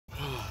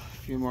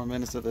few more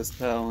minutes of this,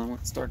 pal, and we'll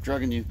start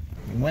drugging you.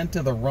 We went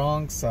to the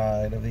wrong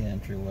side of the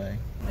entryway.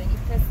 But you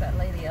pissed that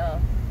lady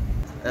off.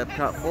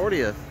 Epcot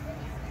 40th.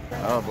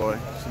 Oh boy,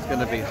 she's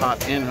gonna be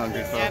hot and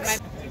hungry, folks.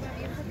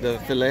 The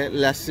filet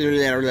la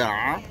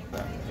ciurla.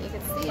 You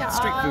can see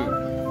Street all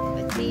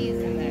food. the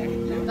cheese in there.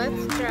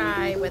 Let's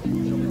try with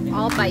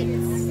all bites,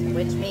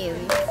 which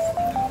means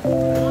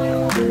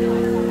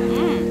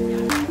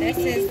this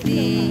is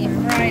the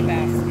fry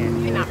basket.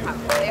 Not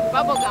probably. They have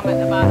bubble gum at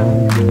the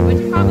bottom. What'd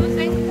you call those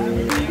things?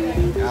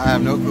 I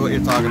have no clue what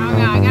you're talking about.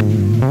 Oh, yeah,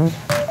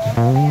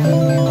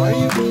 Why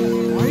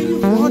are you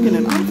vlogging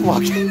and I'm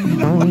vlogging?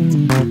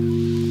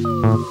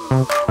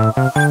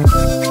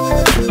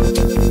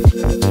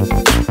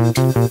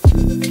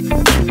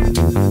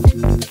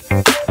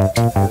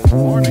 Good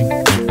morning.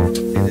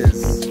 It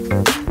is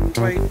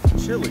quite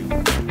chilly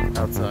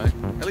outside,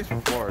 at least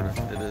from Florida.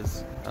 It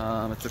is.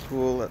 It's a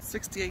cool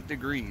 68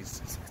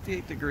 degrees.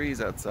 68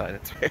 degrees outside.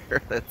 It's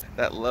rare that's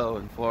that low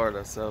in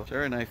Florida. So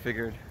Sherry and I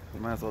figured we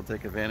might as well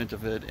take advantage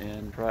of it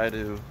and try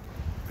to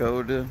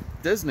go to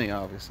Disney,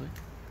 obviously,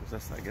 because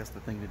that's, I guess, the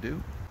thing to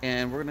do.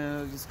 And we're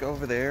gonna just go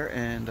over there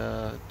and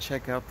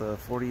check out the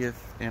 40th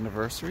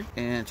anniversary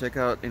and check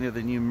out any of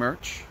the new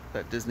merch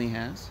that Disney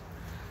has.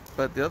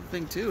 But the other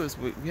thing too is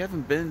we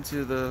haven't been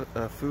to the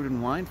Food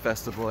and Wine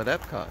Festival at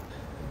Epcot.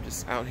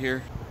 Just out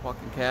here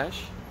walking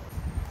cash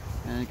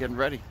and getting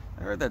ready.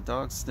 I heard that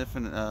dogs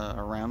sniffing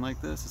around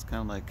like this is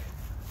kind of like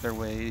their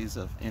ways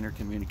of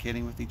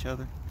intercommunicating with each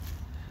other.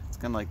 It's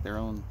kind of like their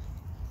own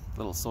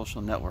little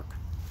social network.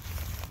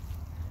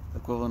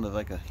 Equivalent of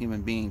like a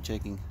human being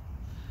checking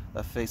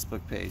a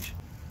Facebook page.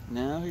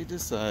 Now he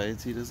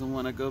decides he doesn't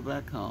want to go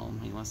back home.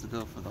 He wants to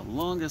go for the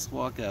longest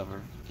walk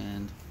ever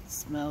and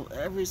smell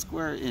every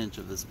square inch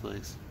of this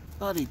place.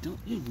 Buddy, don't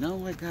you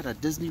know I got a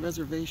Disney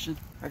reservation?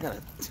 I got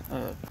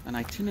an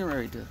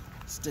itinerary to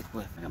stick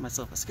with. I got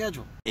myself a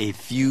schedule. A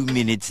few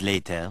minutes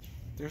later.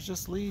 There's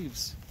just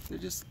leaves. They're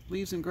just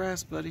leaves and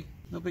grass, buddy.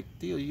 No big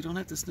deal. You don't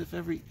have to sniff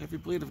every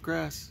blade of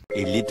grass.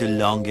 A little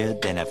longer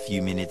than a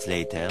few minutes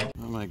later.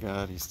 Oh my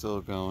God, he's still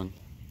going.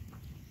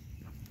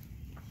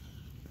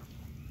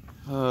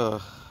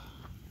 Where's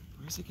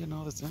he getting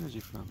all this energy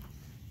from?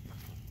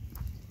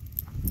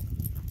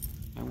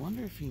 I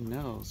wonder if he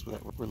knows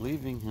that we're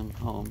leaving him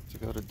home to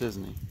go to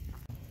Disney.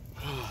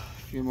 A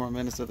few more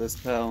minutes of this,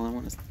 pal, and I'm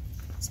gonna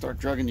start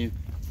drugging you.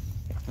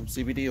 Some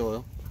CBD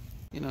oil.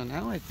 You know,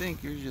 now I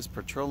think you're just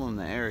patrolling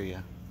the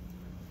area.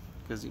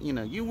 Because, you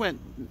know, you went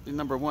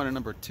number 1 and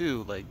number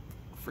 2 like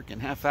freaking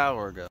half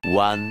hour ago.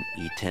 One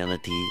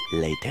eternity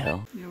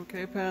later. You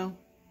okay, pal?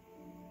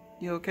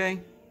 You okay?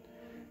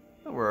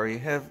 Don't worry, you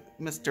have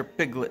Mr.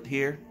 Piglet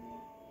here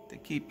to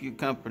keep you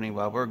company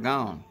while we're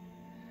gone.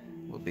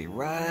 We'll be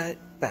right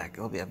back.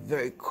 It'll be a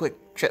very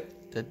quick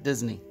trip to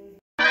Disney.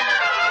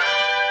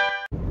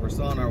 We're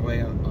still on our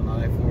way on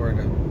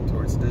I-4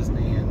 towards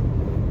Disney,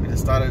 and we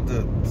decided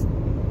to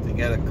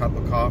get a cup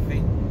of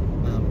coffee.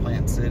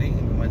 Plant City.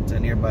 We went to a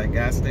nearby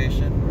gas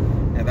station,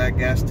 and that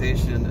gas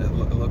station, it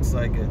looks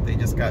like they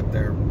just got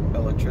their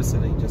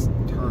electricity just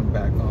turned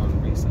back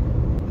on recently.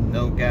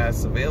 No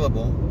gas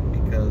available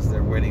because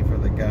they're waiting for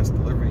the gas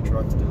delivery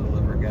trucks to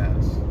deliver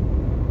gas.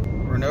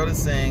 We're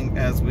noticing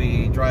as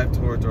we drive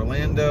towards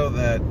Orlando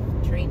that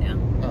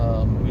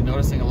we're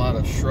noticing a lot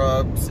of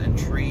shrubs and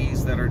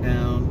trees that are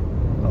down,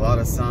 a lot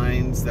of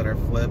signs that are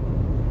flipped,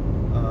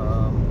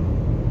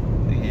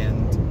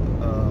 and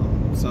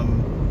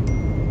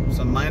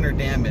some minor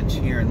damage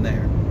here and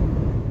there.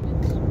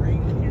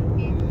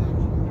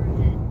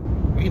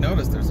 We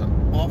noticed there's an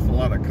awful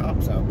lot of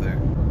cops out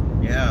there.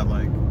 Yeah,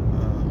 like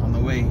on the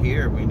way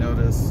here we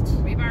noticed.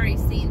 We've already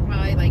seen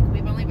probably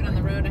we've only been on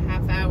the road a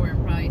half hour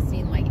and probably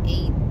seen like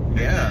 8 or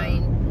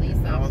 9 police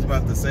officers. I was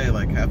about to say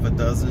like half a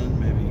dozen,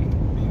 maybe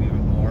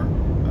even more,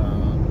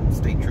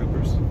 state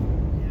troopers. Yeah.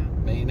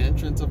 Main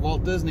entrance of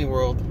Walt Disney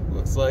World.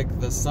 Looks like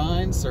the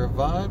sign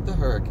survived the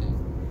hurricane.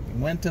 We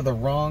went to the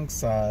wrong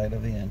side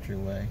of the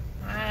entryway.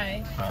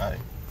 Hi. Hi.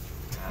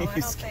 Oh, I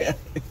don't think.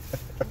 Did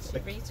she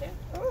reach it?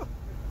 Oh.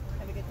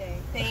 Have a good day.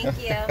 Thank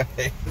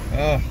you.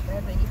 Oh.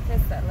 You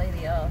pissed that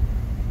lady off.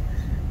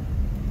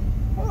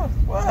 Oh,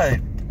 what? I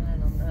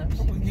don't know.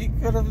 You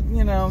could have,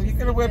 you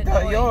could have whipped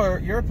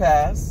out your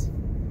pass.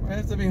 Why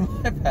has to be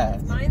my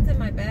pass? Mine's in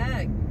my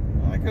bag.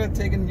 Well, I could have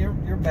taken your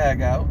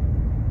bag out.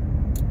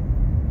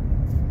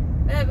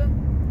 Babe.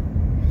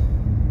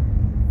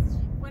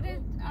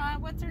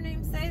 What's her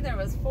name say? There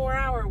was a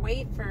 4-hour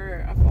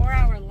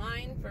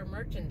line for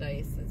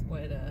merchandise is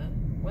what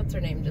what's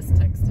her name just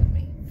texted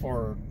me.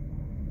 For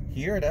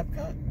here at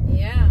Epcot?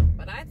 Yeah,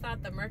 but I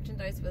thought the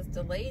merchandise was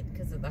delayed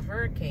because of the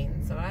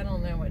hurricane, so I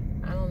don't know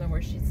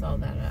where she saw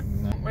that at.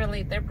 No.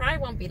 Really, there probably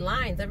won't be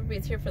lines.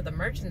 Everybody's here for the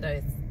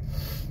merchandise.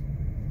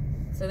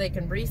 So they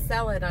can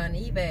resell it on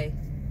eBay.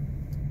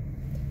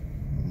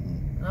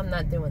 I'm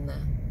not doing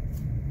that.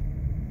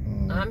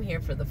 I'm here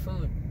for the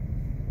food.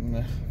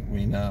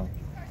 We know.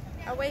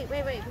 Oh, wait. We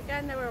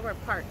gotta know where we're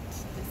parked.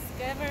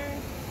 Discover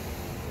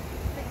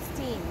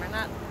 16. We're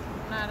not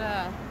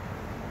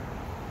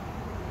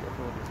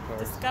Careful with these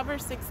cards. Discover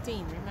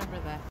 16. Remember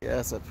that.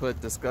 Yes, I put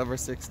Discover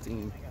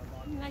 16.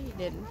 No, you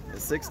didn't.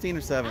 16 or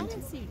I 17?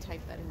 didn't see you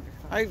type that in your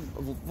phone. I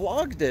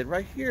vlogged it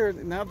right here.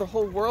 Now the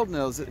whole world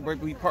knows it.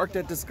 We parked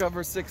at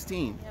Discover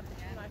 16. Yeah, but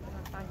you're not going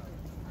to find it.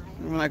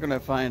 I'm not going to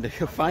find it.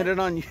 You'll find it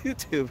on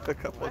YouTube a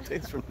couple of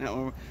days from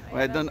now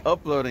when I'm done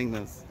uploading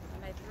this.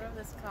 When I throw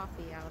this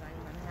coffee out,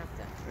 I'm going to have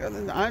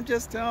to... I'm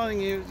just telling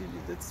you,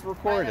 it's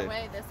recorded. By the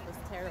way, this was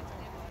terrible.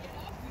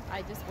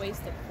 I just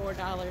wasted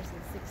 $4.16.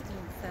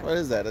 What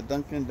is that? A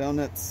Dunkin'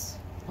 Donuts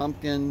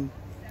pumpkin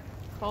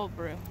Cold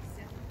brew.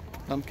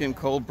 pumpkin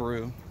cold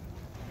brew.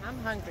 I'm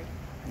hungry.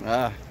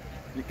 Ah,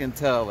 you can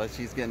tell that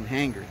she's getting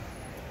hangry.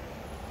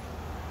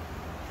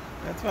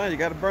 That's fine. You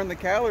got to burn the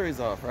calories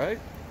off, right?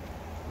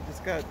 You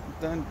just got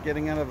done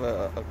getting out of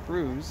a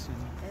cruise.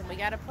 And we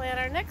got to plan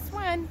our next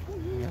one.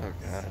 Oh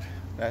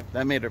God,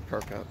 that made her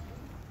perk up.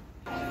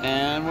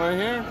 And we're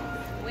here.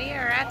 We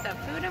are at the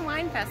Food and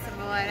Wine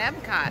Festival at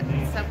Epcot.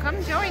 So come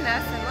join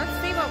us and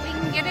let's see what we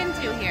can get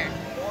into here.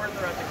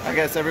 I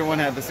guess everyone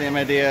had the same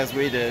idea as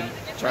we did,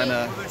 trying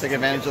to take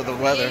advantage of the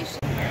weather.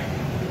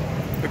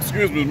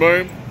 Excuse me,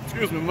 ma'am.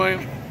 Excuse me,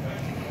 ma'am.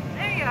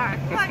 There you are.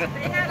 Look,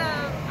 they had a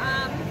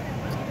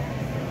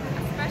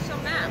special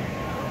map.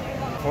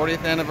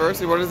 40th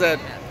anniversary. What does that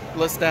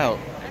list out?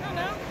 I don't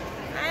know.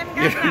 I haven't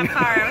gotten that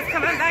far. I was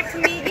coming back to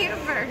meet you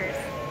first.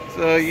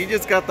 So you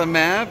just got the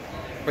map,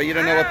 but you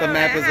don't know what the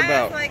map is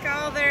about. Like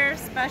all their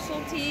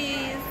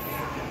specialties.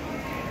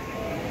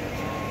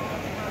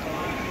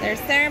 Their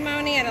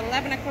ceremony at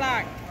 11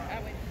 o'clock.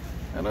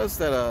 I noticed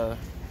that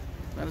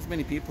not as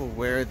many people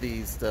wear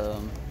these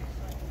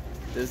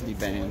Disney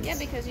bands. Yeah,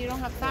 because you don't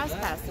have Fast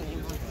Pass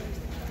anymore.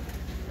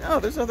 No,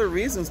 there's other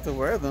reasons to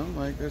wear them.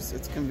 Like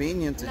it's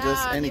convenient to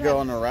go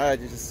on a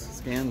ride. You just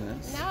scan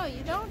this. No,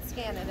 you don't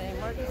scan it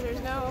anymore because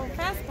there's no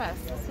Fast Pass.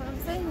 That's what I'm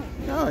saying.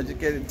 No, to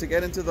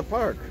get into the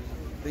park,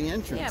 the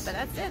entrance. Yeah, but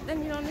that's it.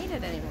 Then you don't need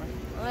it anymore.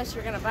 Unless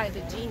you're going to buy the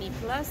Genie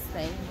Plus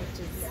thing, which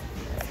is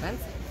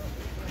expensive.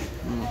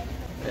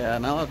 Yeah,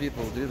 not a lot of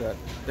people do that.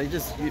 They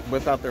just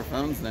whip out their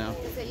phones now.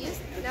 They used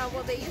to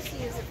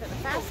use it for the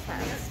Fast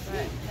Pass,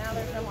 but now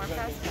there's no more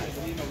Fast Pass.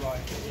 You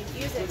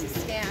use it to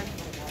scan.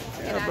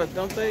 Yeah, but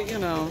don't they,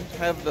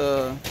 have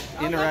the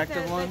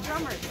interactive one? The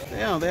drummers.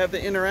 Yeah, they have the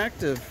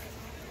interactive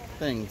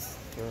things,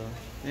 the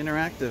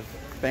interactive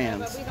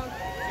bands. Yeah, but we don't...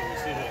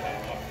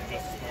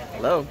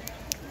 Hello,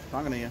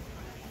 talking to you.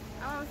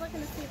 Oh, I was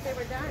looking to see if they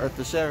were done. Earth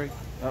to Sherry.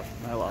 Oh,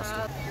 I lost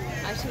her.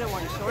 I should have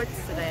worn shorts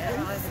today. I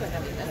realized it was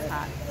going to be this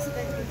hot.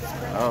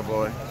 Oh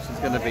boy, she's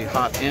gonna be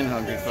hot and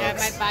hungry, folks. Yeah, I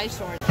might buy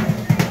shorts.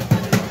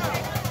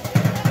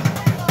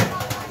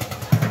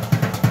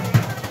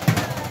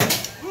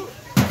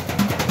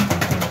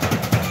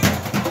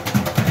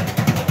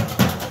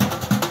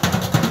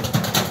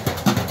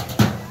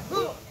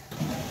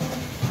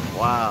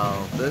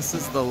 Wow, this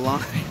is the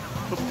line.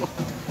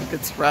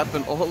 It's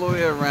wrapping all the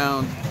way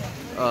around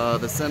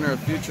the center of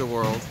Future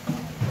World,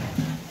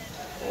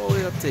 all the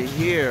way up to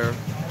here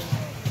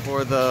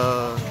for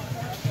the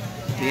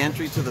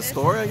entry to the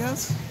store, I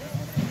guess.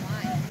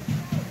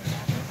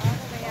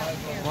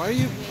 Why are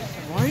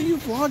you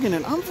vlogging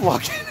it? I'm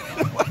vlogging it.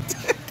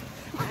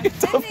 I'm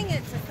sending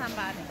it to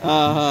somebody.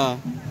 Oh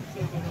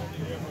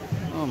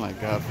my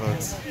God,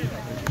 folks.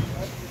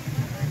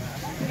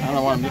 I don't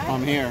know why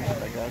I'm here,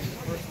 I guess.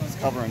 It's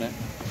covering it.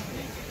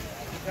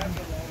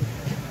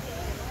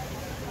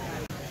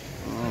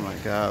 Oh my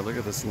God, look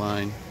at this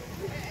line.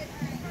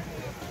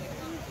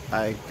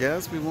 I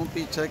guess we won't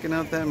be checking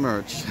out that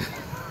merch.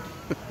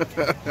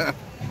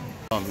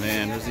 Oh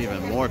man, there's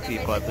even more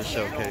people at the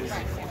showcase.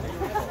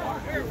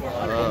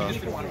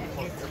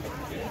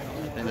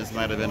 And this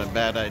might have been a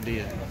bad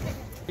idea.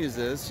 Who's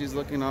this? She's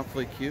looking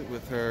awfully cute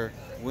with her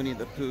Winnie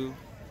the Pooh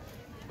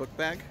book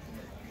bag.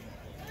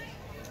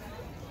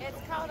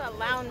 It's called a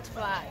lounge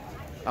fly.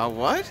 A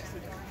what?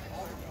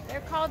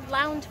 They're called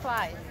lounge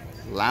flies.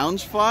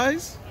 Lounge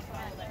flies?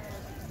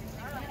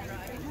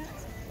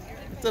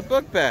 It's a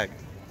book bag.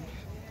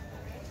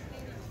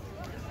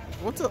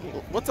 What's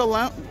a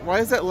lounge? Why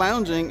is that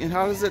lounging, and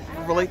how does it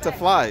relate to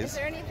flies? Is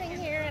there anything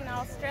here in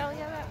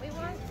Australia that we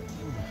want?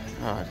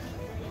 God.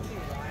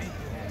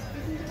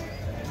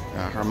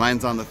 Her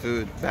mind's on the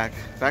food. Back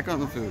on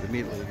the food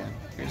immediately again.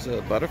 Here's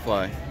a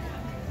butterfly.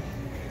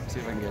 Let's see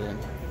if I can get in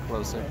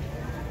closer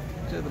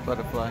to the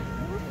butterfly.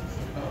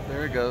 Oh,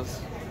 there it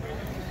goes.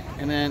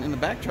 And then in the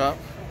backdrop,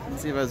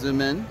 let's see if I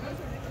zoom in.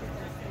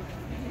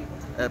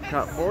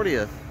 Epcot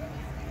 40th.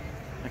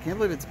 I can't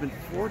believe it's been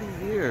 40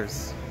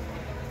 years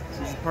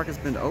since the park has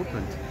been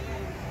opened.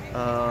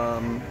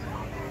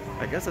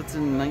 I guess it's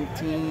in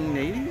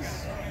 1980s?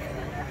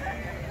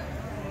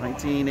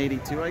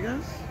 1982, I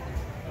guess?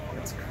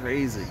 That's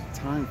crazy.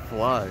 Time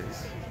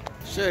flies.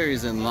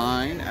 Sherry's in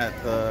line at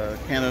the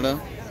Canada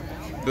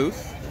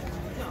booth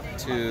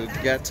to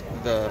get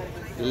the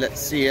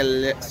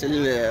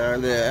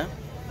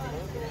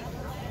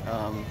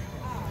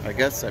I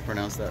guess I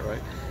pronounced that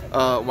right.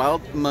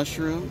 Wild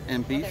mushroom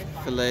and beef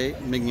filet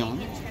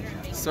mignon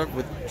served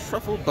with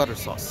truffle butter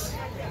sauce.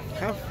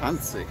 How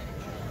fancy.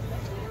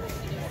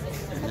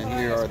 And then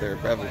here are their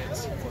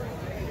beverages.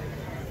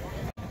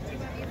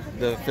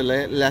 The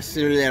filet la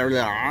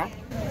Sirera.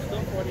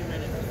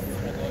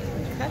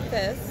 Cut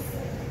this.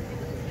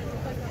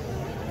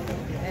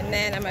 And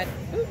then I'm going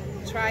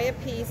to try a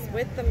piece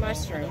with the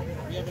mushroom.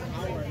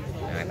 Oh,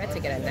 I meant to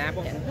get a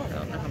napkin. I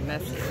don't know how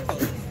messy it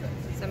is.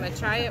 So I'm going to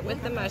try it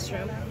with the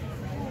mushroom.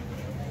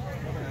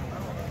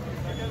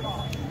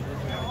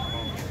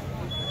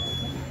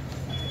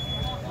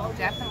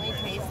 Definitely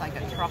tastes like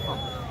a truffle.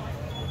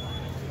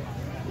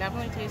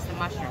 Definitely tastes the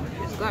mushroom.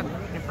 It's good.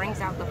 It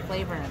brings out the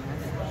flavor in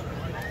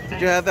this.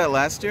 Did you have that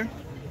last year?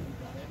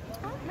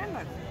 I don't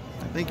remember.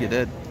 I think you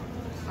did.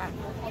 But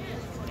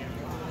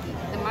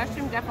the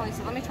mushroom definitely,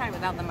 so let me try it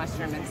without the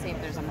mushroom and see if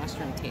there's a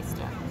mushroom taste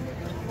to it.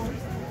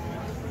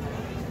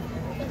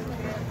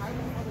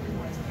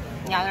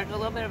 Yeah, there's a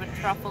little bit of a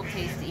truffle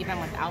taste even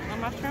without the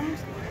mushrooms.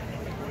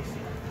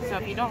 So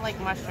if you don't like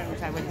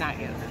mushrooms, I would not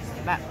use this.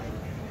 But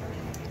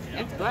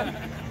it's good.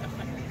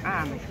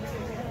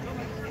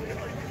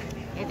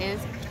 It is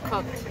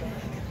cooked.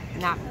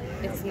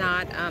 It's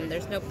not,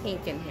 there's no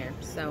pink in here.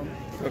 So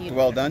Cooked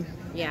well done?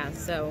 yeah,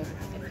 so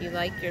if you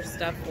like your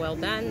stuff well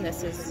done,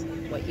 this is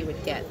what you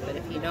would get. But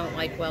if you don't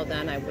like well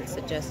done, I would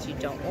suggest you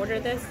don't order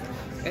this.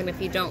 And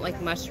if you don't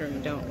like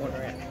mushroom, don't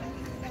order it.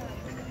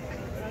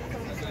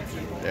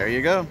 There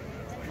you go.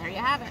 There you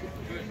have it.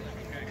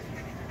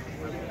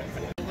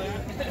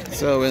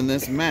 So in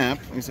this map,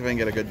 let me see if I can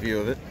get a good view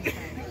of it.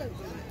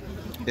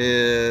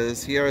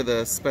 Here are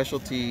the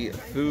specialty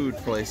food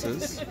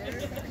places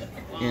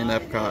in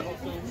Epcot.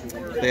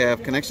 They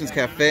have Connections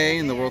Cafe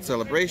in the World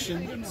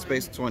Celebration,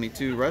 Space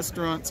 22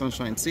 Restaurant,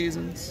 Sunshine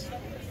Seasons,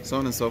 so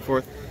on and so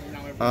forth.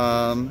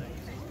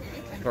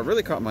 What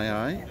really caught my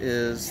eye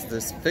is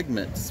this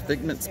Figment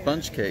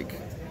sponge cake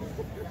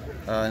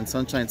in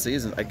Sunshine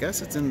Seasons. I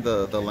guess it's in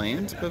the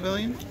Land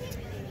Pavilion.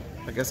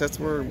 I guess that's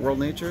where World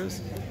Nature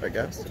is, I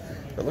guess.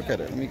 But look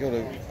at it. Let me go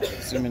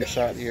to zoom in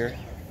shot here.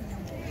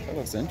 That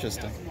looks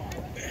interesting.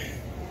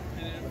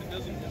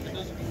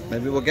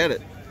 Maybe we'll get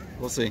it.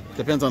 We'll see.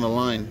 Depends on the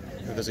line.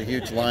 If there's a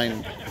huge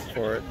line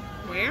for it.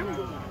 Where?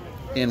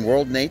 In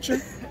World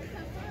Nature?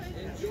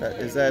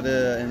 Is that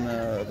in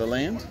the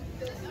Land?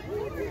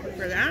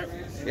 For that?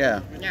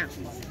 Yeah. Yeah.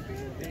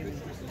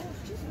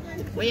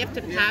 We have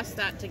to pass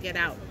that to get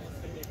out.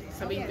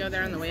 So we can go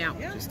there on the way out.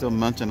 She's still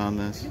munching on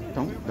this.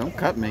 Don't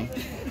cut me.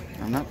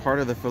 I'm not part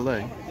of the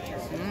fillet.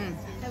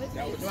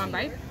 You want a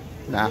bite?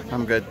 Nah,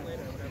 I'm good.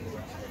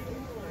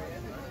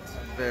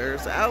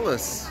 There's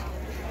Alice.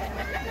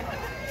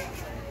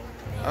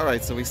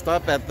 Alright, so we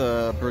stopped at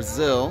the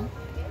Brazil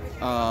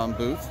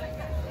booth.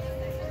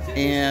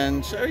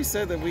 And Sherry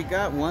said that we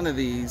got one of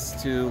these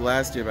two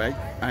last year, but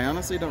I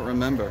honestly don't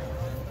remember.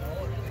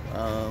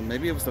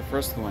 Maybe it was the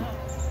first one.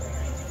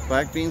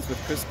 Black beans with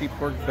crispy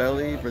pork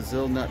belly,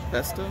 Brazil nut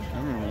pesto. I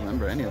don't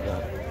remember any of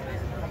that.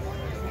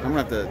 I'm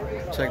gonna have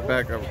to check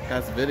back our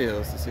past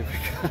videos to see if we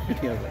got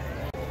any of it.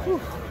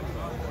 Whew.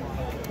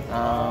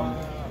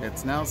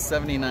 It's now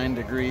 79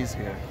 degrees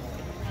here,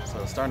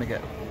 so it's starting to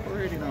get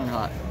pretty darn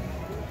hot.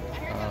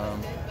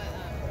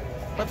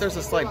 But there's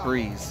a slight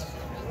breeze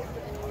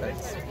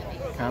that's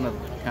kind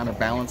of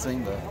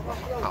balancing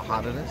how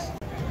hot it is.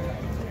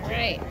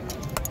 Right.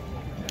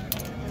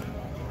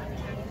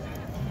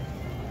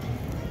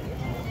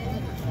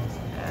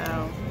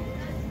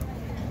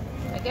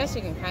 I guess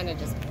you can kind of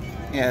just...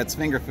 Yeah, it's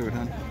finger food,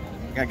 huh?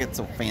 You gotta get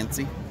so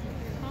fancy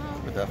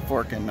with a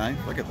fork and knife.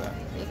 Look at that.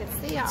 You can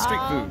see Street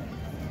all food.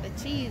 the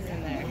cheese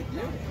in there.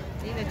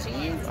 See the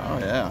cheese? Oh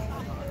yeah.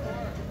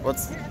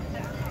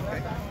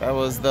 That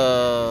was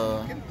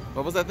the...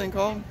 What was that thing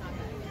called?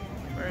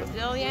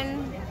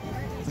 Brazilian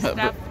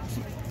stuff.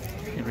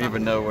 You don't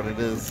even know what it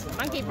is.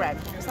 Monkey bread.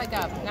 It's like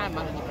not a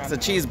monkey bread. It's a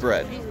cheese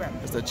bread. Cheese bread.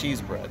 It's a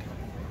cheese bread.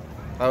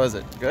 How is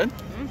it? Good?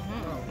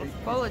 Mm-hmm. It's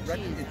full of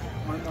cheese.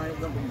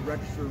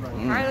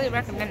 Mm. Highly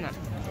recommend that.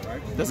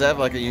 Does it have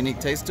like a unique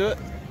taste to it?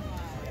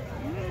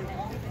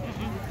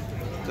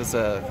 Just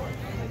kind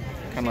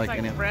of like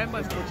any. Bread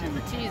with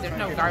cheese. There's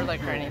no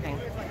garlic or anything.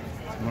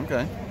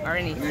 Okay. Or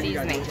any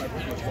seasoning.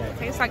 It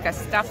tastes like a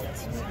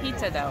stuffed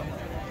pizza though.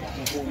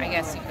 I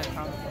guess you could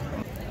call it.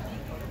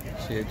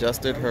 She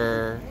adjusted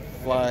her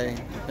fly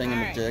thing in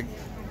the jig.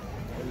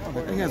 Oh,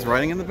 that thing has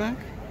writing in the back?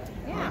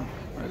 Yeah.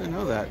 Oh, I didn't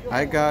know that.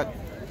 I got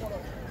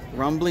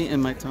rumbling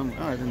in my tongue.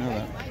 Oh, I didn't know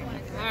that.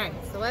 Alright,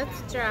 so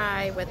let's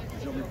try with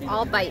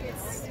all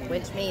bites,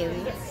 which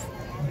means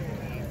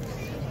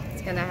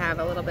it's going to have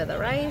a little bit of the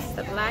rice,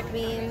 the black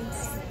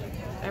beans,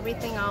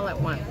 everything all at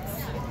once.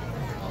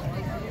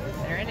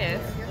 There it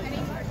is.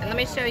 And let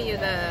me show you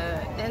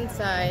the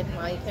inside.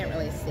 Well, you can't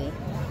really see.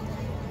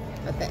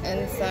 But the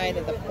inside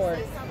of the pork.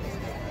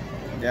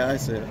 Yeah, I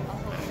see it.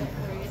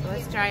 So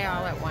let's try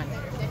all at once.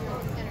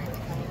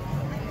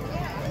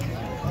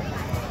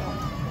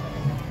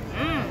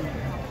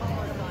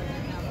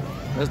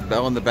 There's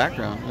Belle in the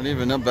background. I didn't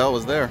even know Belle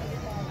was there.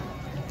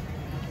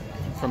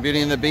 From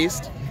Beauty and the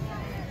Beast.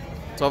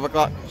 12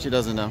 o'clock. She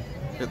doesn't know.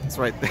 It's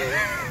right there.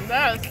 It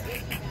does.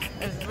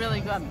 It's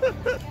really good.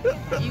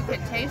 You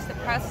could taste the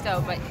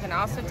pesto, but you can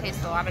also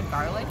taste a lot of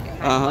garlic.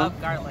 And I love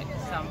garlic.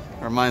 So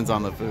Her mind's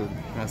on the food.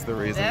 That's the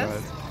reason,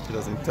 This? guys. She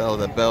doesn't tell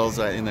that Belle's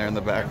right in there in the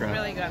it's background.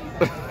 really good.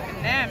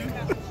 And then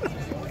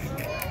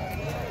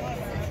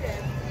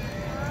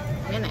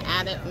I'm gonna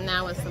add it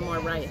now with some more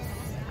rice.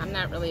 I'm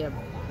not really a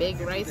big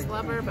rice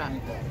lover, but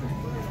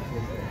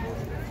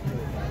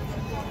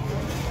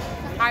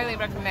highly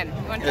recommend.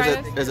 You want to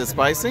try this? Is it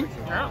spicy?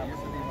 No.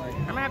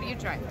 I'm gonna have you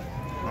try.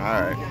 All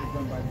right.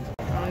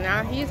 Oh,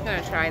 now he's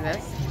gonna try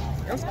this.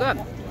 It's good.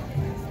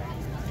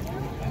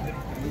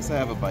 At least I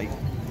have a bite.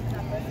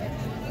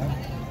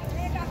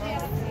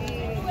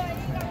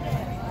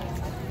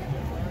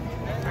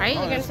 Right?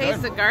 Oh, You're gonna that's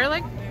taste good. the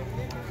garlic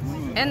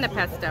and the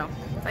pesto.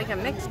 It's like a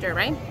mixture,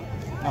 right?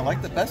 I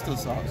like the pesto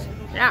sauce.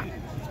 Yeah.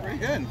 It's pretty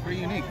good. Pretty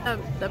unique.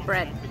 The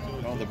bread.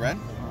 Oh, the bread?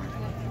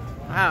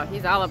 Wow,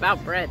 he's all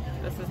about bread.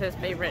 This is his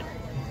favorite.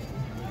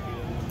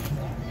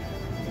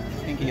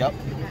 Pinky up.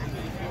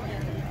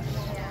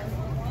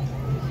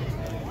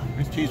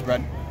 Here's cheese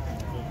bread.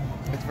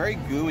 It's very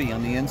gooey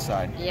on the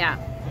inside. Yeah.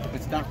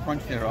 It's not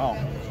crunchy at all.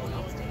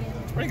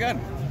 It's pretty good.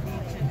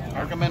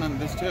 I recommend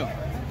this too.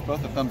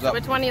 Both a thumbs up.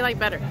 Which one do you like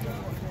better?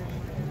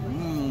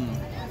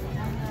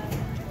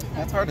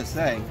 That's hard to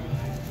say.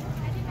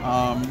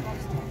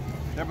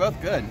 They're both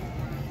good.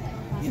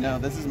 You know,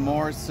 this is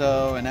more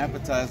so an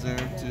appetizer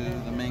to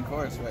the main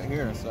course right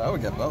here, so I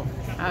would get both.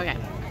 Okay.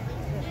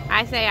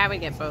 I say I would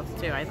get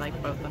both too. I like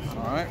both of them.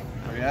 All right,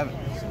 there you have it.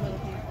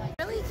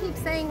 Really keep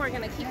saying we're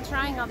going to keep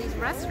trying all these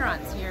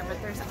restaurants here,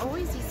 but there's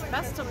always these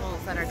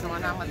festivals that are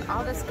going on with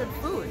all this good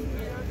food.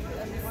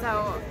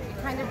 So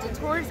it kind of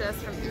detours us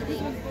from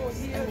eating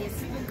in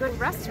these good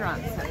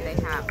restaurants that they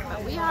have.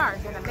 But we are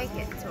going to make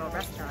it to a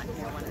restaurant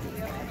here one of these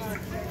days.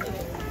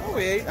 Oh,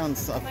 we ate on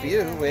a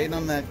few. We ate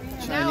on that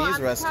Chinese No,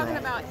 I'm restaurant. talking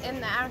about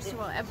in the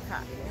actual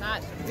Epcot,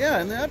 not...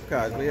 Yeah, in the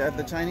Epcot. We had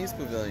the Chinese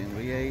pavilion.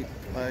 We ate,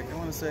 like, I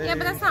want to say... Yeah,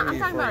 but that's not... I'm 3,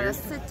 talking 4 about a years.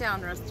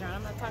 sit-down restaurant.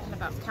 I'm not talking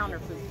about counter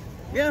food.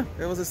 Yeah,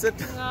 it was a sit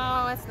down.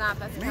 No, it's not.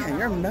 That's Man,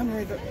 your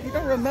memory, you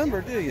don't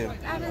remember, do you?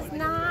 That is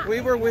not.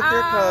 We were with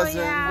your cousin,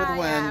 yeah, with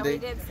Wendy. Yeah, we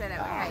did sit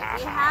at. Okay,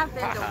 we have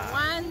been to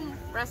one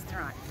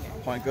restaurant here,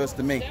 Point goes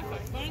to me,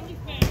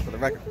 for the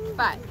record.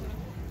 but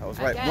I was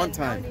right again, one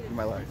time in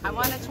my life. I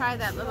want to try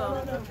that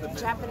little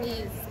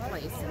Japanese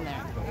place in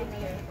there.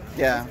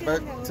 Yeah,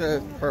 but to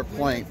her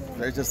point,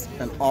 there's just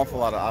an awful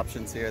lot of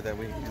options here that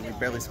we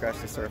barely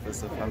scratched the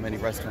surface of how many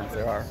restaurants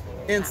there are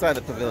inside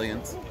the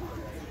pavilions.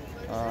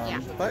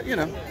 Yeah. But, you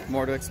know,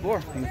 more to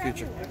explore in the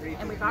future.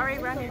 And we've already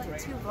run into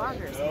 2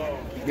 vloggers here.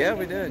 Yeah,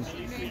 we did. So,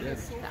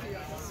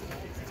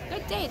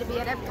 good day to be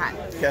at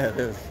Epcot. Yeah, it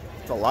is.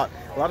 It's a lot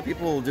of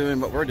people doing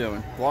what we're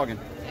doing, vlogging.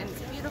 And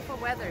it's beautiful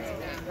weather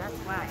today. That's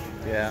why.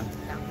 Yeah.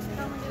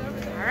 So,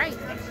 all right.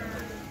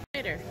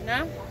 Later.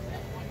 No?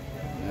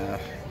 Yeah.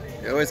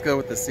 You always go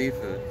with the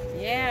seafood.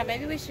 Yeah,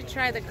 maybe we should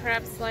try the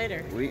crab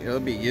slider. It'll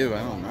be you.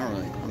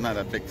 I'm not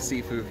a big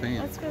seafood fan.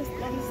 Let's go.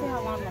 Let me see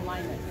how long the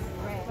line is.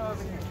 Let's go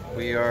over here.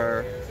 We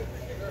are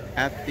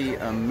at the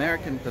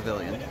American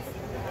Pavilion.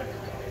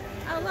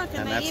 Oh, look, and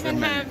And they that's even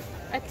the menu. have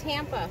a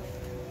Tampa.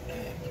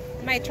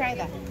 Might try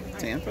that.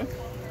 Tampa?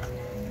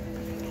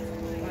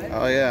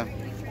 Oh yeah,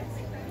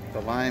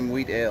 the lime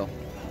wheat ale.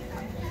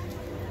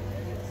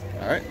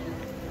 All right,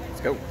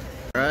 let's go.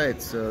 All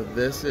right, so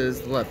this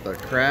is what, the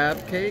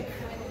crab cake?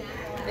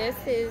 This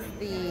is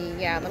the,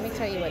 yeah, let me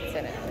tell you what's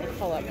in it. Let me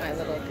pull up my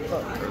little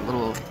book.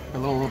 A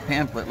little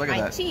pamphlet. Look at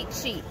My that. cheat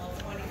sheet.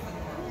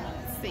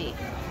 Let's see.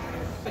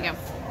 Here we go.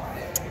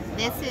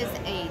 This is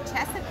a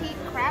Chesapeake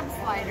crab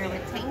slider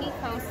with tangy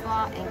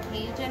coleslaw and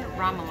Cajun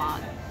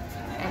remoulade.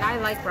 And I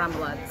like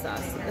remoulade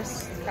sauce. So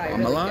this is probably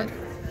really Remoulade? good.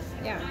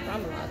 Yeah,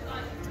 remoulade.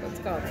 That's what it's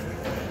called.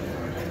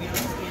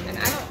 And I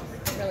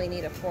don't really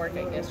need a fork.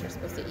 I guess you're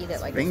supposed to eat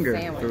it like Finger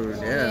a sandwich. food,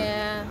 yeah.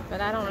 Yeah,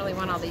 but I don't really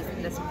want all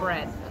this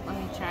bread. But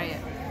let me try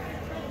it.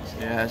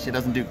 Yeah, she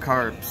doesn't do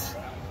carbs.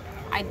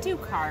 I do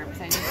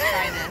carbs. I just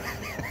try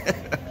this.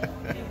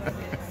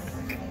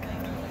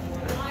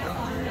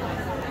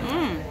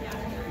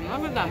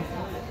 Look at them.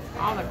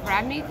 All the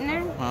crab meat in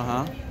there.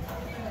 Uh-huh.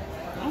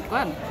 It's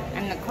good.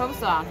 And the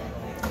coleslaw.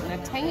 The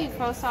tangy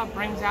coleslaw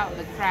brings out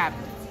the crab.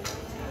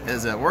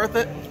 Is it worth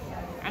it?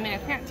 I mean, I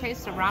can't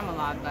taste the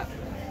remoulade, but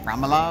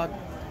Remoulade?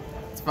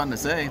 It's fun to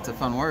say. It's a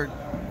fun word.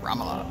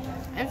 Remoulade.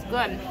 it's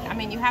good. I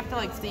mean, you have to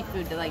like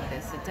seafood to like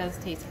this. It does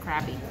taste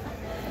crabby.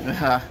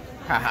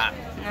 Haha.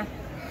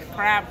 The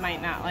crab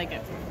might not like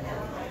it.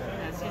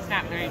 Because he's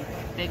not very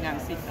big on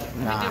seafood.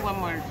 Nah. We do one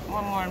more.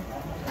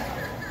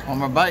 One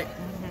more bite.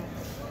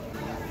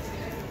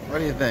 What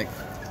do you think?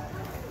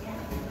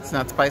 It's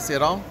not spicy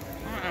at all?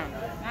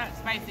 Not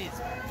spicy. It's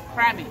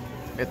crabby.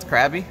 It's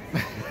crabby?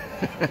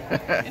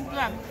 It's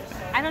good.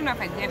 I don't know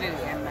if I get it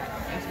again, but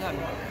it's good.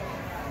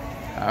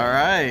 All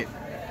right.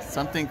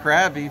 Something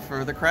crabby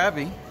for the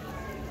crabby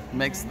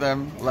makes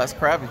them less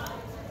crabby.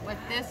 With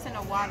this and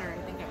a water,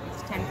 I think it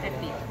was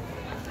 $10.50.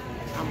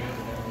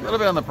 A little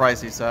bit on the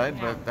pricey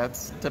side, but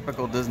that's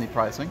typical Disney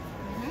pricing.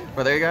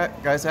 But there you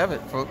guys have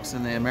it, folks,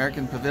 in the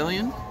American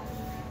Pavilion.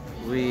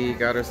 We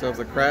got ourselves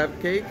a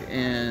crab cake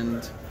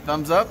and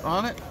thumbs up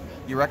on it.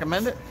 You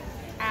recommend it?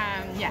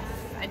 Yes,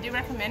 I do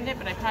recommend it,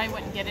 but I probably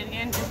wouldn't get it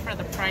again just for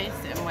the price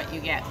and what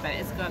you get, but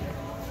it's good.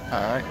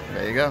 All right,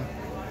 there you go.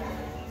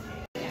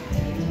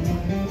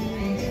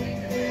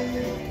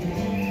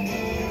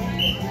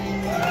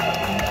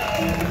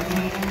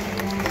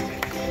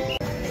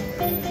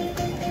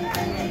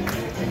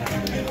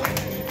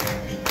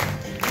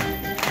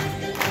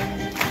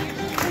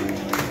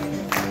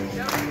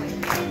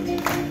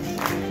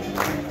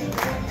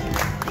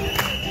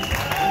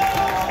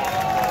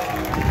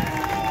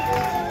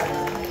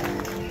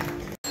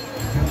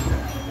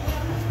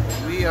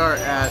 We are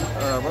at,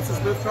 what's this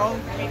booth called?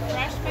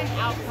 Refreshment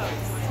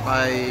Outpost.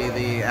 By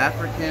the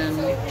African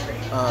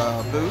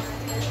booth,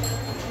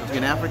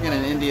 between African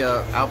and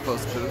India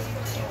outpost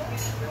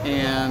booth.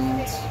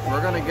 And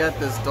we're gonna get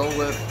this Dole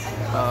Whip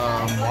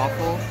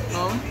waffle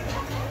cone.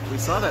 We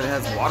saw that it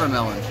has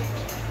watermelon.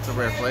 It's a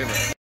rare flavor.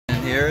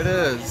 And here it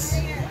is.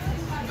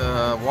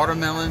 The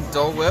watermelon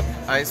Dole Whip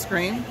ice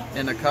cream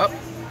in a cup.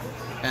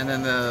 And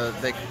then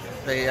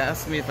they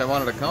asked me if I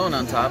wanted a cone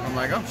on top. I'm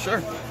like, oh,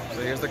 sure.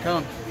 So here's the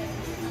cone.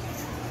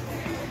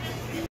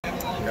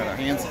 Got our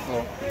hands full.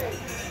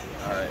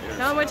 All right.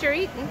 Tell them what you're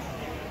eating.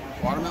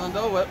 Watermelon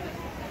Dole Whip.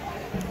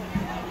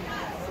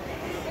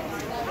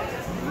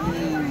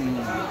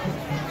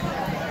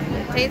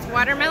 Taste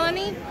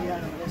watermelon-y?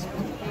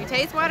 You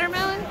taste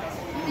watermelon?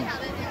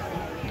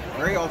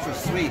 Very ultra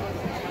sweet.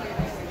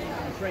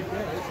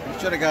 You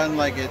should have gotten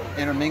like it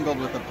intermingled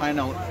with the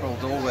pineapple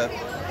Dole Whip.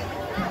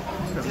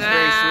 Because it's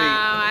very sweet.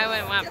 I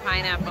wouldn't want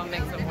pineapple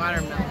mixed with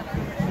watermelon.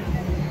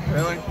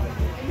 Really?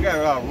 You got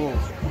a lot of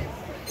rules.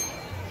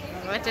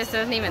 Well, it just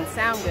doesn't even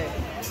sound good.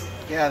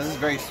 Yeah, this is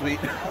very sweet.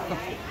 I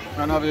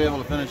don't know if you'll be able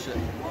to finish it.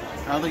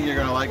 I don't think you're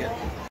gonna like it.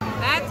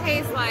 That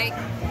tastes like,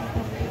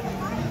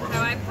 so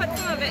I put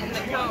some of it in the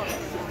cone.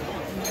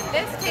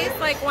 This tastes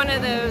like one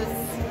of those,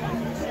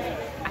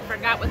 I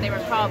forgot what they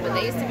were called, but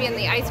they used to be in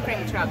the ice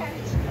cream truck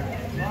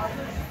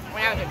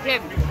when I was a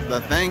kid.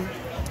 The thing?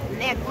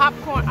 They had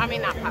popcorn, I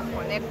mean not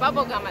popcorn, they had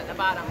bubble gum at the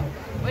bottom.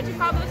 What'd you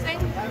call those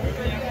things?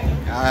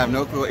 I have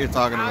no clue what you're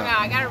talking Oh about. no,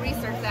 I gotta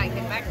research that and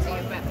get back to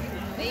you, but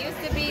they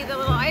used to be the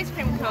little ice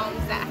cream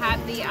cones that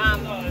had the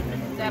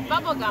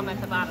bubble gum at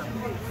the bottom.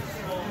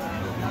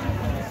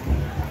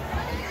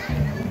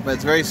 But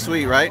it's very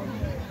sweet, right?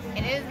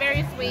 It is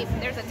very sweet.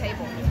 There's a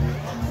table.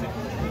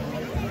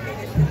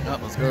 Oh,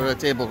 let's go to the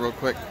table real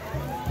quick.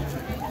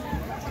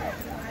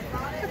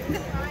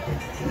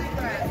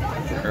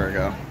 There we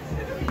go.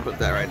 Put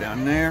that right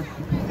down there.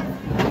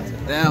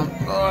 Sit down.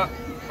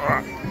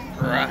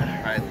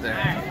 Right there.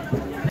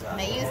 Alright.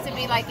 They used to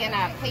be like in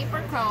a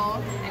paper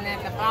cone, and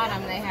at the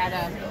bottom they had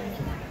a.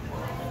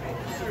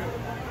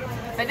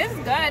 But this is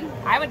good.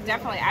 I would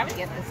get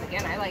this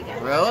again. I like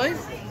it. Really?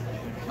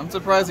 I'm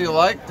surprised you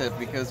liked it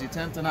because you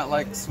tend to not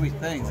like sweet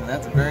things, and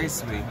that's very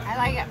sweet. I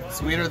like it.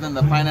 Sweeter than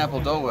the pineapple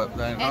Dole Whip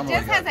that I It normally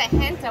just has get. a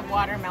hint of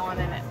watermelon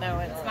in it, though.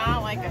 It's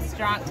not like a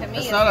strong. To me,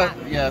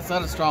 It's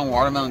not a strong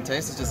watermelon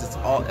taste. It's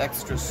all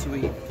extra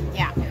sweet.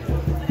 Yeah,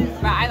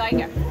 but I like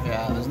it.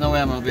 Yeah, there's no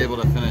way I'm gonna be able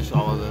to finish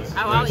all of this.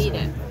 Oh, I'll eat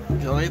it.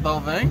 You'll eat the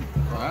whole thing?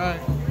 All right.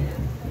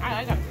 I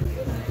like it.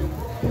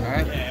 All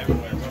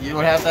right. You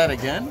would have that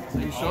again?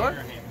 Are you sure?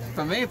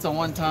 For me, it's a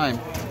one-timer.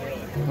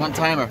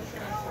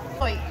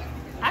 Wait,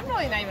 I'm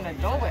really not even a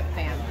Dole Whip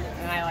fan,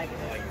 and I like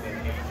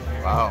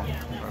it. Wow,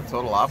 we're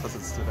total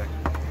opposites today.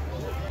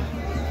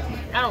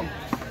 Oh,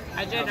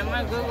 I did. I'm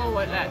gonna Google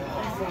what that.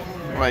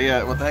 Right,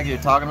 yeah. What the heck are you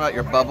talking about?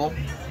 Your bubble?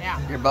 Yeah.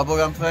 Your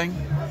bubblegum thing?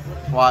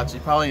 Watch, you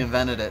probably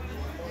invented it.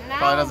 No.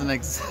 Probably doesn't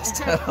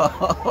exist at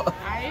all.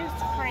 Ice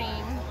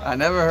cream. I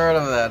never heard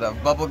of that. A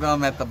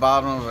bubblegum at the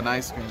bottom of an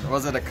ice cream.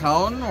 Was it a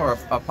cone or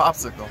a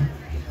popsicle?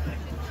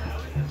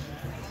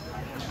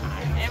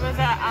 It was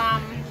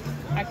a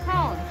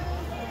cone.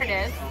 Here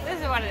it is. This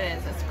is what it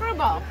is. A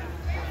screwball.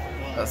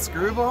 A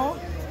screwball?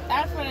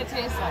 That's what it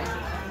tastes like.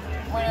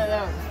 One of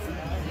those.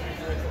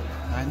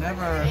 I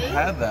never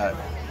had that.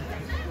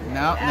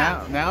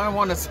 Now I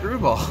want a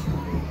screwball.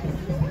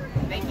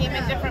 They came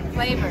in different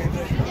flavors.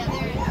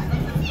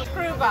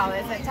 Screwball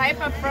is a type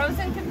of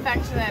frozen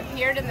confection that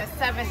appeared in the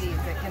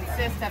 70s. It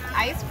consists of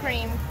ice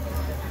cream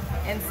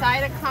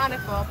inside a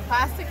conical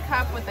plastic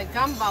cup with a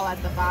gumball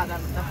at the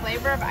bottom. The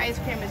flavor of ice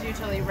cream is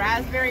usually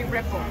raspberry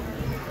ripple.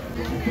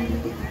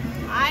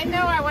 I know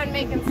I wasn't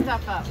making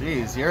stuff up.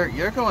 Jeez,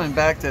 you're going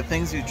back to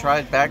things you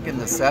tried back in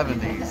the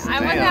 70s. I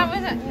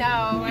wasn't,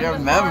 no. You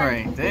have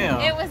memory,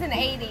 damn. It was an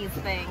 80s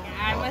thing.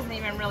 I wasn't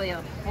even really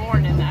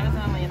born in that. I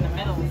was only in the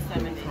middle of the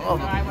 70s. Well,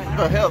 so I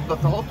wouldn't the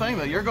whole thing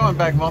though, you're going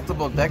back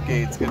multiple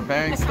decades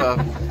comparing stuff.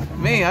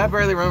 Me, I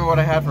barely remember what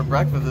I had for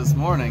breakfast this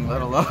morning,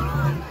 let alone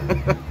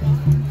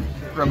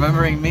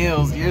remembering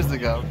meals years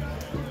ago.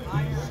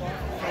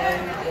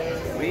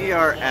 We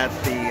are at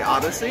the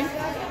Odyssey,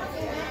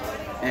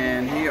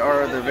 and here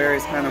are the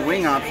various kind of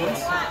wing options.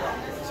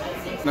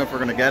 I don't know if we're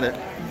gonna get it,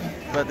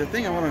 but the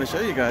thing I wanted to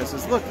show you guys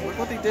is look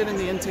what they did in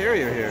the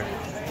interior here.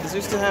 This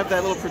used to have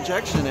that little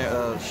projection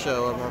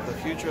show about the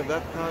future of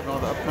Epcot and all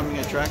the upcoming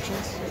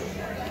attractions.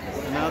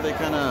 So now they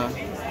kind of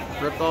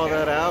ripped all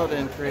that out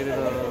and created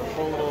a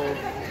whole little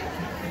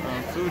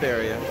food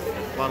area.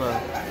 A lot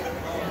of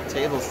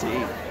tables to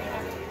eat.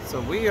 So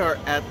we are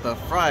at the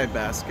Fry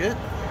Basket,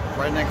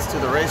 right next to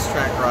the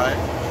racetrack ride.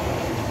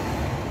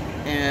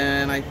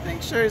 And I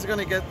think Sherry's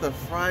gonna get the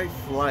Fry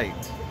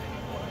Flight.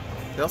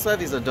 They also have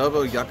these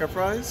adobo yucca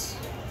fries.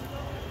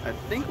 I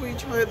think we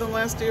tried them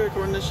last year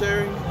according to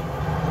Sherry.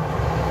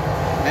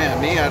 Man,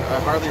 me, I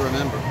hardly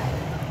remember.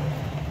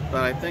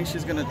 But I think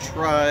she's gonna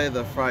try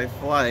the Fry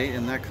Flight,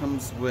 and that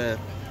comes with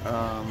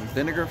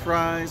vinegar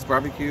fries,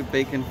 barbecue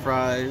bacon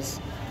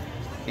fries,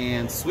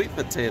 and sweet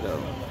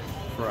potato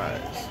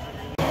fries.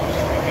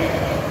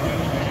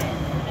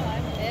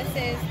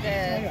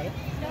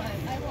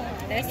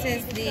 This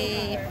is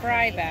the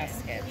Fry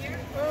Basket.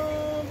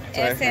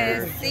 It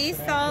says sea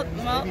salt,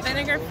 malt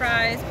vinegar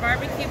fries,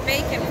 barbecue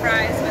bacon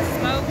fries with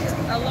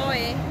smoked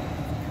alloy,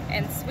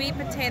 and sweet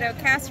potato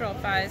casserole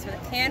fries with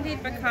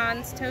candied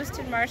pecans,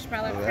 toasted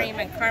marshmallow cream,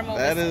 and caramel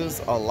That whiskey.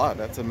 is a lot.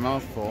 That's a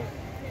mouthful.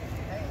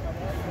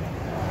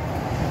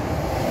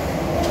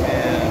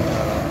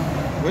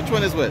 And which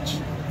one is which?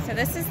 So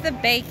this is the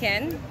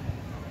bacon,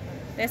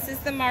 this is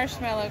the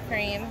marshmallow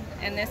cream,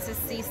 and this is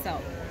sea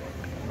salt.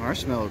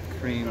 Marshmallow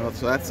cream. Oh,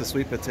 so that's the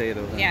sweet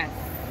potato then. Yes.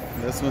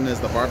 This one is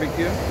the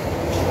barbecue.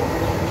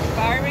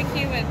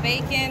 Barbecue with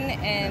bacon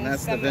and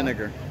that's the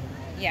vinegar.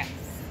 Yes.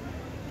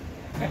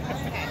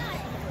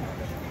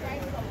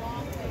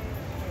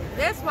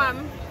 This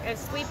one is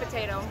sweet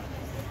potato.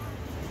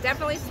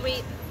 Definitely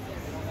sweet.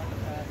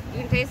 You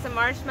can taste the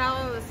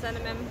marshmallow, the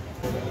cinnamon.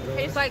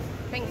 Tastes like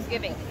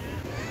Thanksgiving.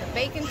 The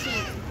bacon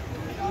cheese.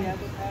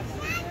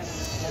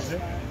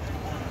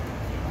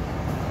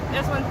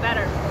 This one's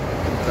better.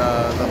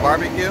 The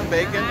barbecue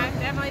bacon?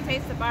 Definitely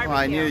taste the barbecue. Oh,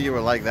 I knew you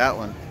would like that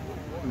one,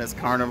 Miss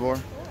Carnivore.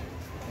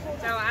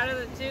 So out of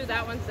the two,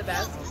 that one's the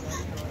best.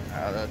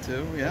 Out of the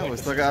two? Yeah, we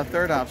still got a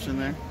third option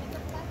there.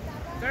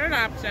 Third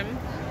option.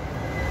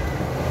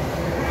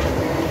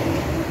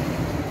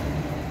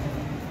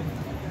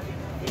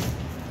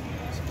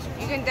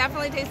 You can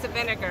definitely taste the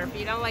vinegar. If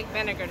you don't like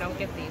vinegar, don't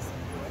get these.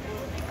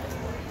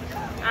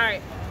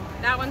 Alright,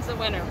 that one's the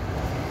winner.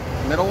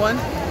 Middle one?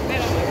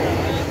 Middle.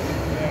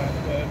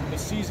 Yeah, the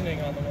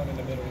seasoning on the one in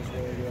the middle is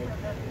really good.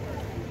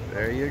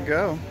 There you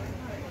go.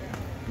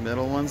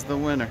 Middle one's the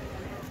winner.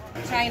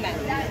 China.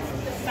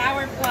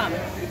 Sour plum.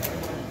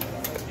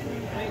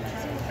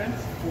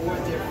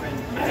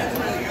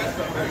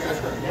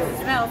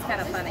 Smells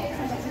kind of funny.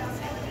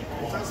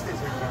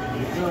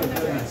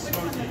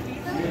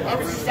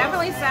 It's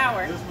definitely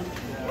sour.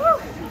 Woo.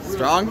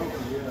 Strong?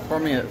 Pour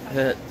me a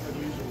hit.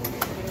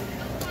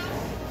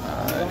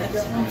 Alright,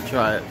 let me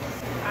try it.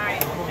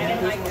 Alright, I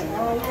didn't like it.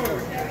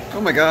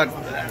 Oh my god.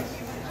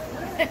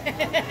 I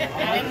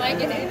didn't like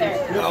it either.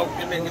 No,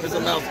 give me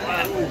some else.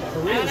 I'm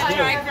gonna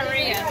try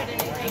Korea.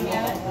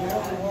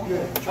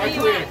 Try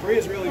Korea.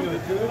 Korea's really good.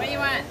 What do you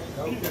want?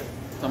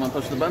 Someone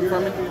push the button for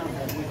me.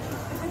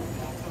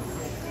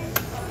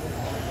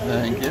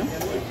 Thank you.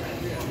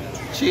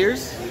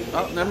 Cheers.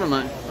 Oh, never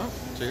mind. Oh,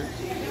 cheers.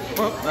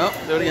 Oh, no,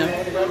 do it again.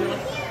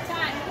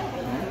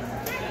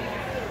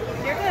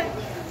 You're good.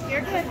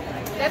 You're good.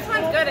 This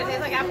one's good. It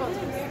tastes like apple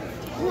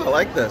juice. Ooh, I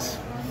like this.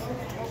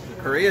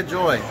 Korea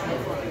Joy.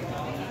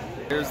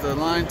 Here's the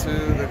line to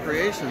the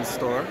Creation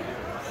store.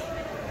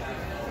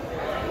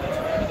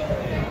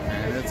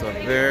 And it's a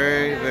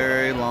very,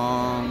 very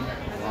long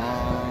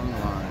line.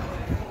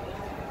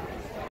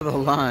 The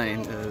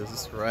line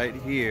is right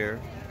here.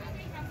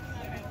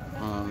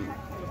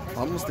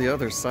 Almost the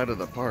other side of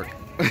the park.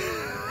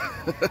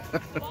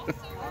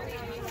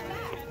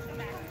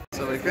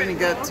 So we couldn't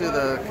get to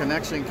the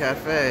Connection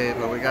Cafe,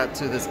 but we got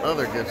to this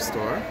other gift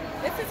store.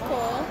 This is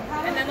cool.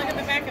 And then look at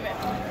the back of it.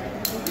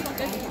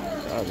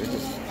 Oh, they're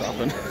just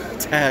dropping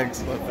tags.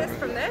 Is this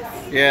from this?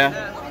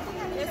 Yeah.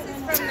 This is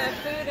from the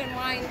Food and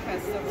Wine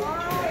Festival.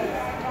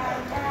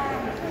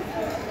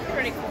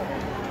 Pretty cool.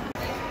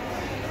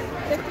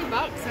 $50.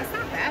 That's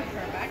not bad for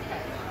a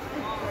backpack.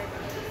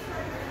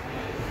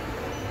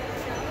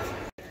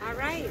 All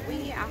right,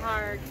 we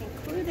are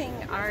concluding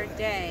our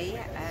day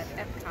at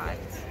Epcot.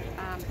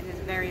 It is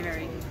very,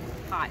 very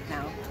hot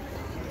now.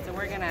 So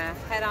we're gonna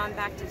head on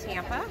back to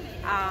Tampa.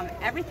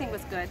 Everything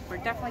was good. We're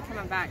definitely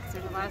coming back because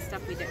there's a lot of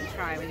stuff we didn't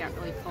try. We got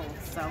really full.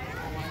 So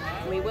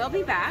we will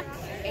be back.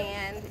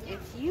 And if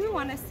you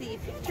want to see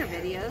future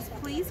videos,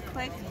 please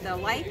click the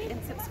like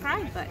and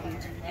subscribe button.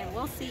 And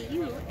we'll see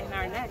you in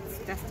our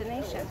next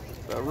destination.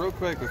 Real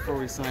quick before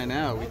we sign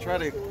out, we try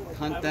to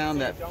hunt down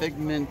that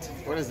Figment,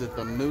 what is it,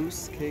 the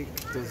mousse cake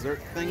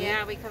dessert thing?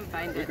 Yeah, we couldn't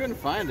find We it. couldn't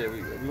find it.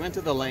 We went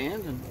to the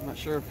land, and I'm not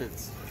sure if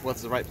it's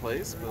what's the right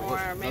place, but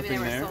Or maybe they nothing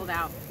were there. sold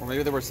out. Or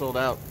maybe they were sold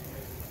out.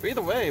 But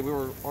either way, we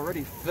were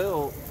already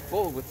full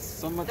with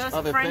so much Those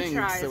other French things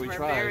fries that we were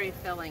tried. very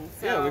filling.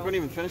 So Yeah, we couldn't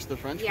even finish the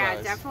French yeah,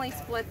 fries. definitely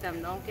split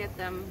them. Don't get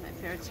them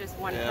if it's just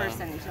one Yeah.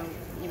 person.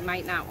 You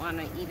might not want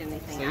to eat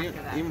anything So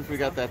after that. even if we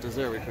got that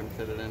dessert, we couldn't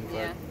fit it in. But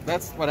Yeah.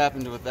 that's what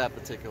happened with that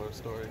particular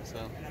story.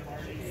 So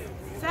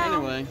So,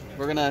 anyway,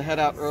 we're gonna head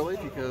out early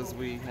because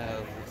we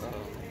have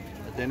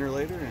a dinner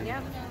later. And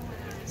Yep.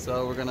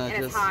 So we're gonna And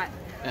just. it's hot.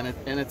 And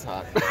it's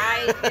hot.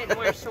 I didn't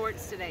wear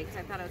shorts today because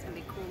I thought it was gonna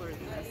be cooler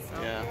than this.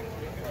 So. Yeah.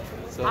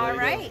 So All there you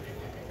go. right.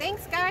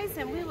 Thanks, guys,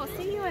 and we will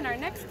see you in our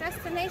next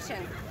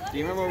destination. Do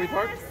you remember where we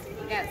parked?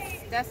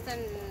 Yes,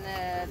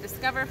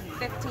 Discover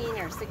 15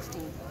 or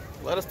 16.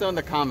 Let us know in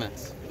the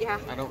comments. Yeah.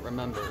 I don't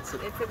remember. It's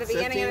at the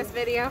beginning of this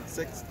video.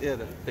 Yeah,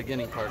 the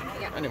beginning part.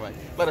 Yeah. Anyway,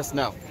 let us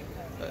know.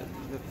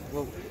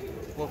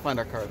 We'll find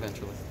our car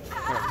eventually.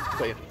 All right,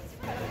 see ya.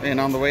 And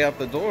on the way out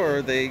the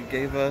door, they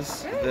gave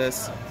us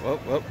this.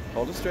 Whoop,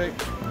 hold it straight.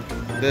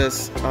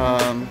 This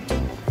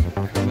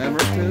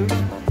commemorative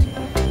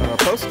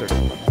poster.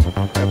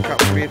 Epcot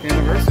 40th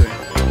anniversary.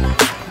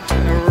 I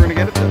don't know where we're gonna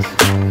get it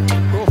this.